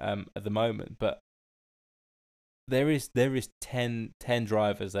rookie at the moment, but there is 10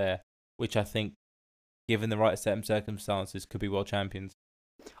 drivers there, which I think, given the right set of circumstances, could be world champions.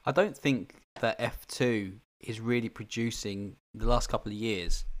 I don't think that F2 is really producing, the last couple of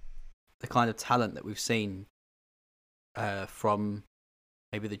years, the kind of talent that we've seen from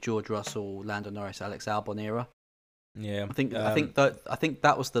maybe the George Russell, Lando Norris, Alex Albon era. Yeah, I think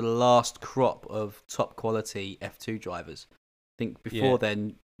that was the last crop of top quality F2 drivers. I think before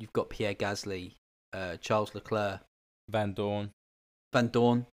then you've got Pierre Gasly, Charles Leclerc, Van Dorn. Van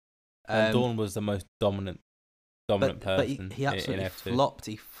Dorn was the most dominant person. But he absolutely in F2. flopped.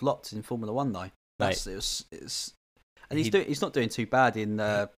 He flopped in Formula 1 though. And he's not doing too bad in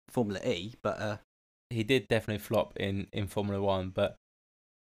Formula E, but he did definitely flop in Formula 1, but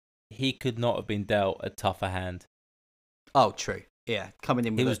he could not have been dealt a tougher hand. Oh, true. Yeah, coming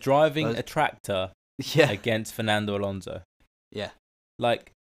in. He was driving a tractor against Fernando Alonso. Yeah.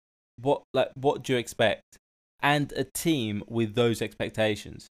 Like, what do you expect? And a team with those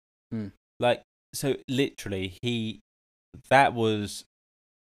expectations. Like, so literally, that was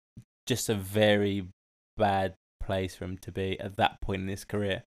just a very bad place for him to be at that point in his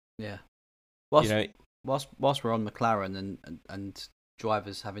career. Yeah. Whilst we're on McLaren and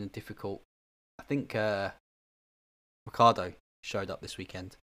drivers having a difficult, I think Ricciardo showed up this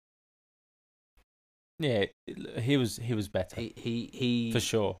weekend. Yeah, he was better. He for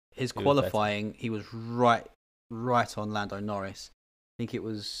sure. His qualifying, he was right on Lando Norris. I think it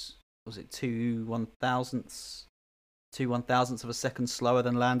was it 2/1000ths of a second slower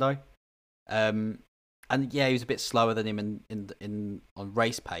than Lando. And yeah, he was a bit slower than him in on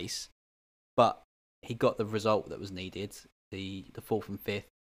race pace, but he got the result that was needed. The fourth and fifth,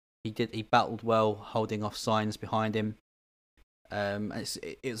 he battled well, holding off Sainz behind him.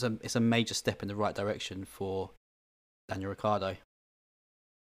 It's a major step in the right direction for Daniel Ricciardo.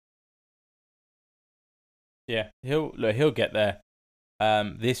 Yeah, he'll get there.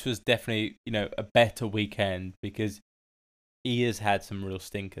 this was definitely, a better weekend because he has had some real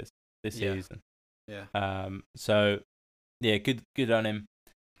stinkers this season. Yeah. So yeah, good on him.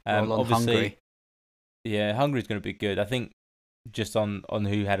 Well, on obviously, Hungary. Yeah, Hungary's going to be good. I think just on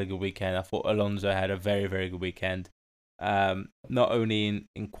who had a good weekend, I thought Alonso had a very, very good weekend. Not only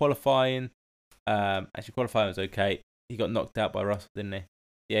in qualifying, actually qualifying was okay. He got knocked out by Russell, didn't he?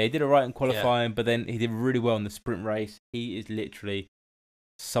 Yeah, he did alright in qualifying, but then he did really well in the sprint race. He is literally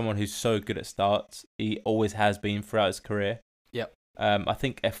someone who's so good at starts. He always has been throughout his career. Yep. I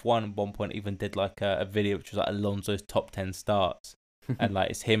think F1 at one point even did like a video which was like Alonso's top 10 starts, and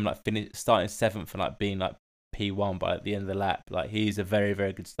like it's him like starting 7th and like being like P1 by the end of the lap. Like he's a very,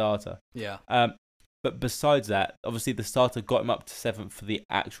 very good starter. Yeah. But besides that, obviously the starter got him up to 7th for the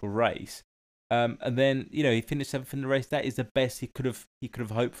actual race. And then he finished 7th in the race. That is the best he could have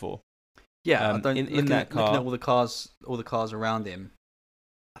hoped for. Yeah, looking at all the cars around him,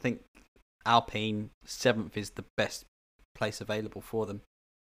 I think Alpine 7th is the best place available for them.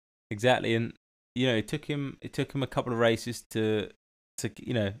 Exactly, and it took him a couple of races to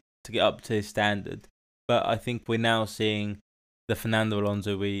get up to his standard. But I think we're now seeing the Fernando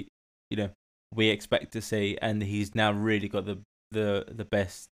Alonso we expect to see, and he's now really got the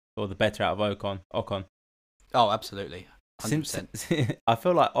best or the better out of Ocon. Oh, absolutely. 100%. I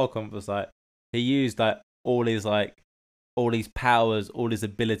feel like Ocon was like he used like all his powers, all his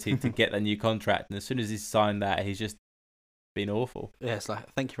ability to get that new contract, and as soon as he signed that, he's just been awful. Yeah, it's like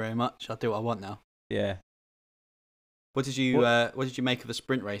thank you very much. I'll do what I want now. Yeah. What did you make of the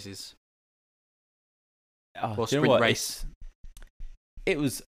sprint races? Or sprint race? It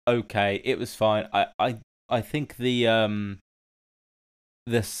was okay. It was fine. I think the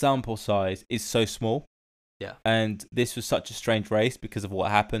sample size is so small. Yeah. And this was such a strange race because of what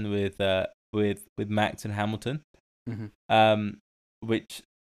happened with Max and Hamilton. Mm-hmm. Which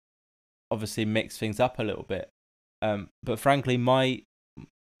obviously mixed things up a little bit. But frankly, my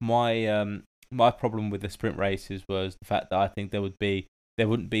problem with the sprint races was the fact that I think there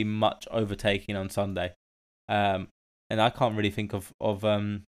wouldn't be much overtaking on Sunday. And I can't really think of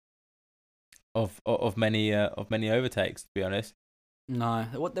many overtakes, to be honest. No,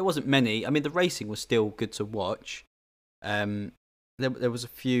 there wasn't many. I mean, the racing was still good to watch. There was a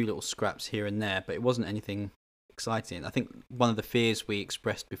few little scraps here and there, but it wasn't anything exciting. I think one of the fears we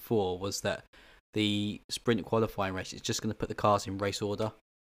expressed before was that the sprint qualifying race is just going to put the cars in race order.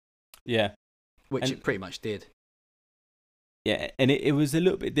 Yeah. Which it pretty much did. Yeah, and it was a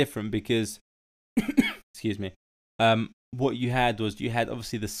little bit different because, excuse me, what you had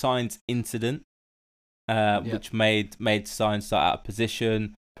obviously the Sainz incident, which made Sainz start out of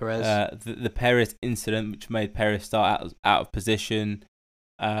position. Perez. The Perez incident, which made Perez start out of position.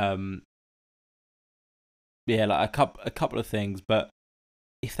 Like a couple of things, but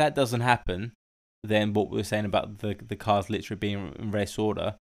if that doesn't happen, then what we were saying about the cars literally being in race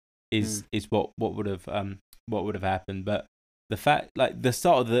order is what would have happened. But the fact, like the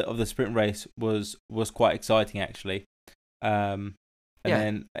start of the sprint race was quite exciting actually, and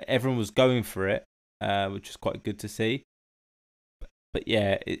then everyone was going for it, which was quite good to see. But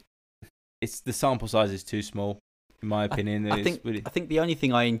yeah, it's the sample size is too small, in my opinion. I think the only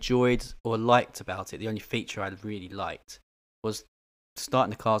thing I enjoyed or liked about it, the only feature I really liked, was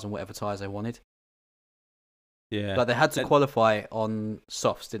starting the cars on whatever tyres they wanted. Yeah, like they had to qualify on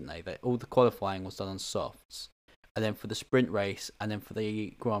softs, didn't they? All the qualifying was done on softs, and then for the sprint race and then for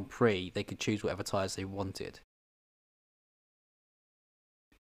the Grand Prix, they could choose whatever tyres they wanted.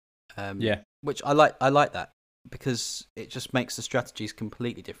 Which I like that because it just makes the strategies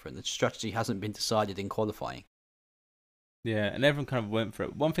completely different. The strategy hasn't been decided in qualifying. Yeah, and everyone kind of went for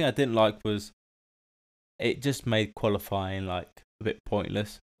it. One thing I didn't like was it just made qualifying like a bit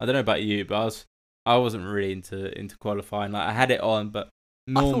pointless. I don't know about you, but I wasn't really into qualifying. Like I had it on, but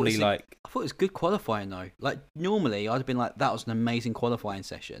normally I thought it was good qualifying though. Like normally I'd have been like, that was an amazing qualifying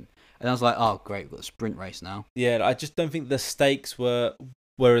session, and I was like, oh great, we've got a sprint race now. Yeah, I just don't think the stakes were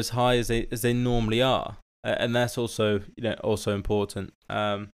as high as they normally are, and that's also also important.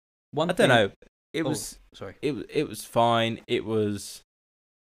 I don't know. It was fine. It was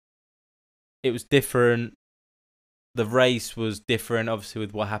different. The race was different, obviously,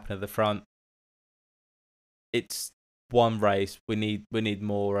 with what happened at the front. It's one race. We need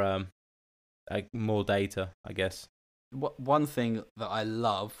more more data, I guess. One thing that I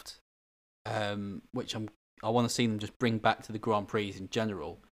loved, which I want to see them just bring back to the Grand Prix in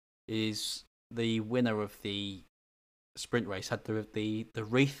general, is the winner of the sprint race had the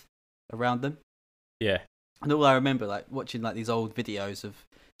wreath around them. Yeah. And all I remember, like watching like these old videos of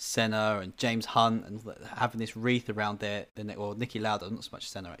Senna and James Hunt and having this wreath around their neck. Or Nicky Lauda, not so much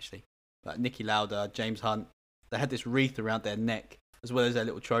Senna actually, but Nicky Lauda, James Hunt, they had this wreath around their neck as well as their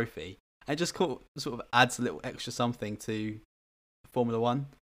little trophy. And it just sort of adds a little extra something to Formula One.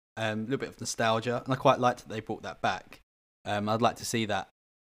 A little bit of nostalgia, and I quite liked that they brought that back. I'd like to see that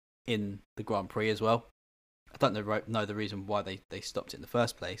in the Grand Prix as well. I don't know the reason why they stopped it in the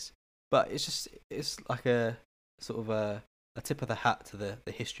first place, but it's like a sort of a tip of the hat to the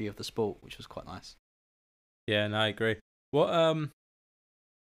history of the sport, which was quite nice. Yeah, no, I agree. What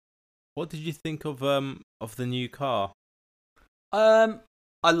did you think of the new car? I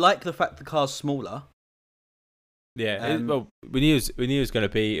like the fact the car's smaller. Yeah, well, we knew it was going to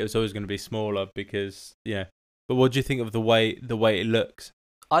be. It was always going to be smaller because But what do you think of the way it looks?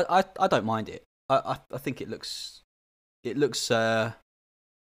 I don't mind it. I think it looks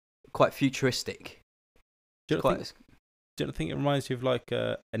quite futuristic. Do you not think it reminds you of like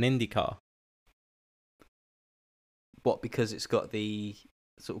an Indy car? What, because it's got the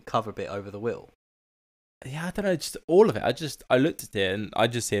sort of cover bit over the wheel? Yeah, I don't know. Just all of it. I looked at it and I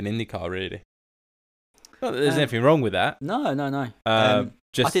just see an Indy car really. Not that there's anything wrong with that. No. I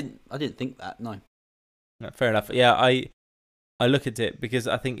didn't think that. No. Fair enough. Yeah, I look at it because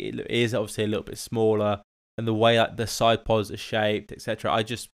I think it is obviously a little bit smaller, and the way the side pods are shaped, etc.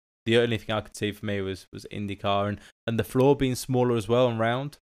 The only thing I could see for me was IndyCar and the floor being smaller as well and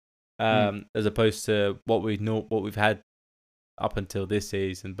round, as opposed to what we've had up until this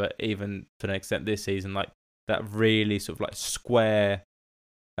season, but even to an extent this season, like that really sort of like square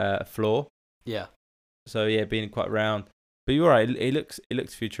floor. Yeah. So yeah, being quite round. But you're right. It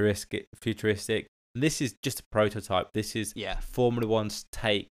looks futuristic. This is just a prototype. This is Formula One's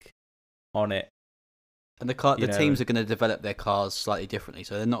take on it. And the teams are going to develop their cars slightly differently,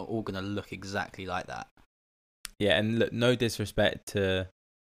 so they're not all going to look exactly like that. Yeah, and look, no disrespect to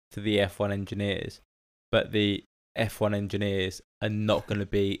the F1 engineers, but the F1 engineers are not going to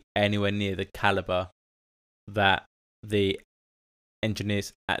be anywhere near the caliber that the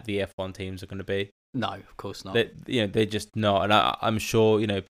engineers at the F1 teams are going to be. No, of course not. They're just not, and I'm sure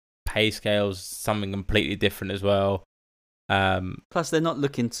pay scales something completely different as well. Plus, they're not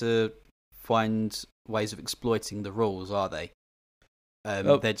looking to find ways of exploiting the rules, are they?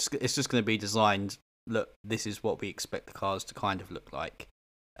 It's just going to be designed. Look, this is what we expect the cars to kind of look like.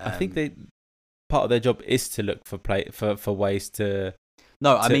 I think part of their job is to look for ways to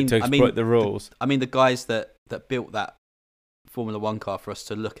exploit the rules. The guys that built that Formula One car for us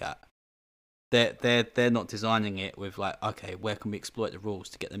to look at, they're not designing it with like, okay, where can we exploit the rules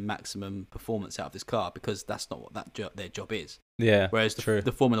to get the maximum performance out of this car, because that's not what their job is. Yeah. Whereas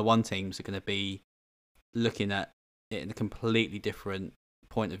the Formula One teams are going to be looking at it in a completely different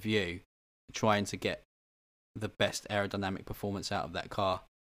point of view, trying to get the best aerodynamic performance out of that car,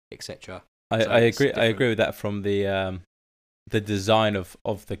 etc. I agree with that. From the design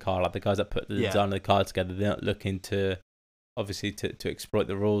of the car, like the guys that put the design of the car together, they're not looking to obviously to exploit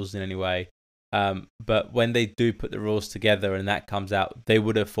the rules in any way. But when they do put the rules together and that comes out, they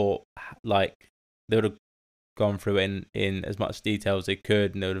would have thought, like, they would have gone through it in as much detail as they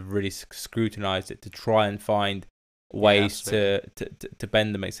could, and they would have really scrutinized it to try and find ways to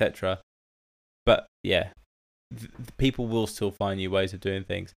bend them, etc. But yeah, people will still find new ways of doing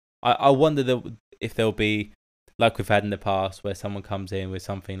things. I wonder if there'll be, like we've had in the past, where someone comes in with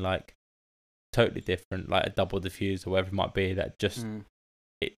something like totally different, like a double diffuse or whatever it might be, that just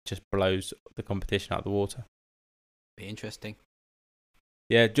it just blows the competition out of the water. Be interesting.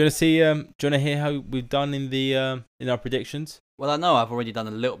 Yeah, do you want to see? Do you want to hear how we've done in our predictions? Well, I know I've already done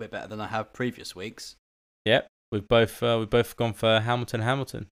a little bit better than I have previous weeks. Yep, we've both gone for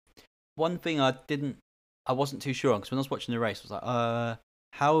Hamilton. One thing I wasn't too sure on, because when I was watching the race, I was like,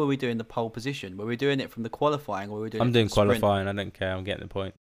 how are we doing the pole position? Were we doing it from the qualifying, or were we doing? I'm doing qualifying. I don't care. I'm getting the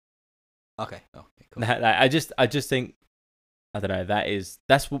point. Okay. Oh, okay, cool. I just think, I don't know.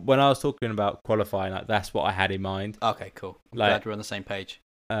 That's when I was talking about qualifying. Like, that's what I had in mind. Okay, cool. I'm glad we're on the same page.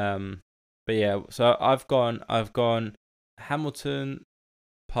 But yeah, so I've gone Hamilton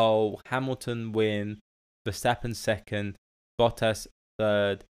pole, Hamilton win, Verstappen second, Bottas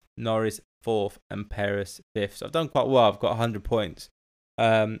third, Norris fourth, and Perez fifth. So I've done quite well. I've got 100 points.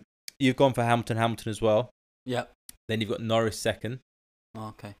 You've gone for Hamilton as well. Yep. Then you've got Norris second. Oh,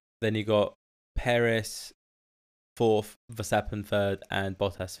 okay. Then you got Perez fourth, Verstappen third, and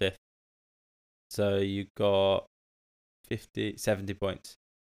Bottas fifth. So you got 70 points.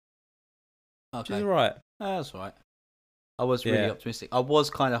 Okay. Which is alright. That's all right. I was really optimistic. I was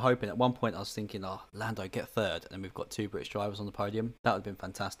kind of hoping at one point, I was thinking, Lando get third, and then we've got two British drivers on the podium. That would have been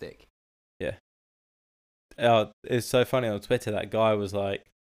fantastic. Yeah. it's so funny on Twitter. That guy was like,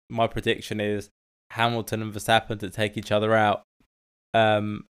 my prediction is Hamilton and Verstappen to take each other out,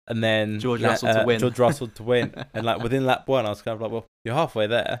 and then George Russell to win. George Russell to win, and like within lap 1, I was kind of like, well, you're halfway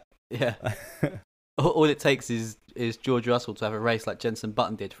there. Yeah. All it takes is George Russell to have a race like Jenson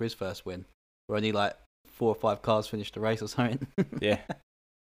Button did for his first win, where only like 4 or 5 cars finished the race or something. Yeah.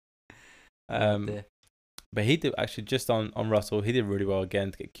 But he did actually, just on Russell, he did really well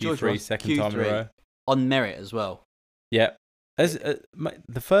again to get Q3 second time in a row. On merit as well. Yeah. As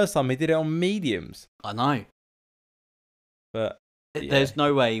the first time he did it on mediums. I know. But there's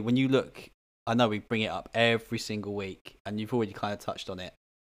no way, when you look, I know we bring it up every single week, and you've already kind of touched on it,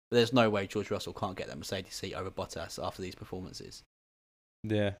 but there's no way George Russell can't get that Mercedes seat over Bottas after these performances.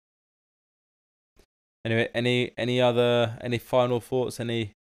 Yeah. Anyway, any final thoughts? The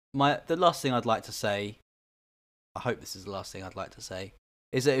last thing I'd like to say, I hope this is the last thing I'd like to say,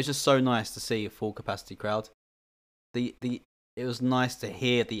 is that it was just so nice to see a full capacity crowd. It was nice to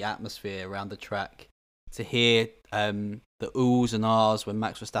hear the atmosphere around the track, to hear the oohs and ahs when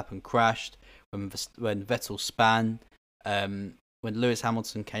Max Verstappen crashed, when Vettel span, when Lewis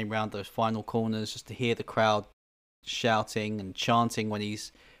Hamilton came round those final corners, just to hear the crowd shouting and chanting when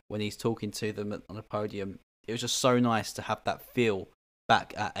he's talking to them on the podium. It was just so nice to have that feel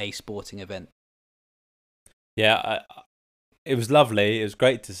back at a sporting event. Yeah, it was lovely. It was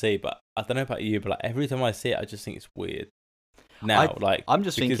great to see, but I don't know about you, but like every time I see it, I just think it's weird. Now, I'm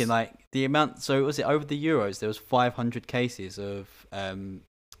just thinking like the amount. So was it over the Euros? There was 500 cases of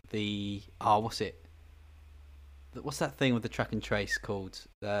what's that thing with the track and trace called?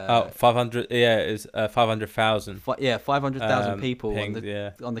 500. Yeah, it's 500,000. 500,000 people pinged,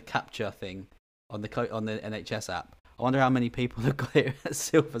 on the capture thing on the NHS app. I wonder how many people have got it at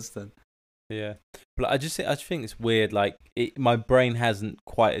Silverstone. Yeah, but I just think it's weird. Like my brain hasn't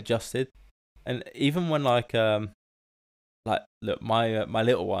quite adjusted, and even when look, my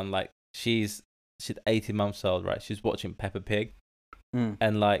little one, like she's 18 months old, right? She's watching Peppa Pig,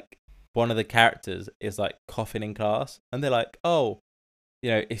 and like one of the characters is like coughing in class, and they're like, "Oh,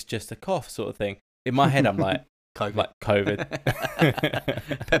 it's just a cough," sort of thing. In my head, I'm like, COVID. Like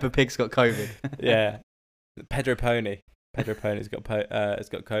COVID. Peppa Pig's got COVID. Yeah, Pedro Pony's got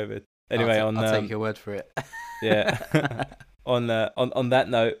COVID. Anyway, I'll take your word for it. Yeah. On that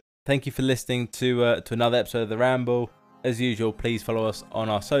note, thank you for listening to another episode of The Ramble. As usual, please follow us on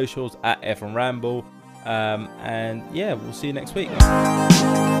our socials at F1 Ramble. And yeah, we'll see you next week.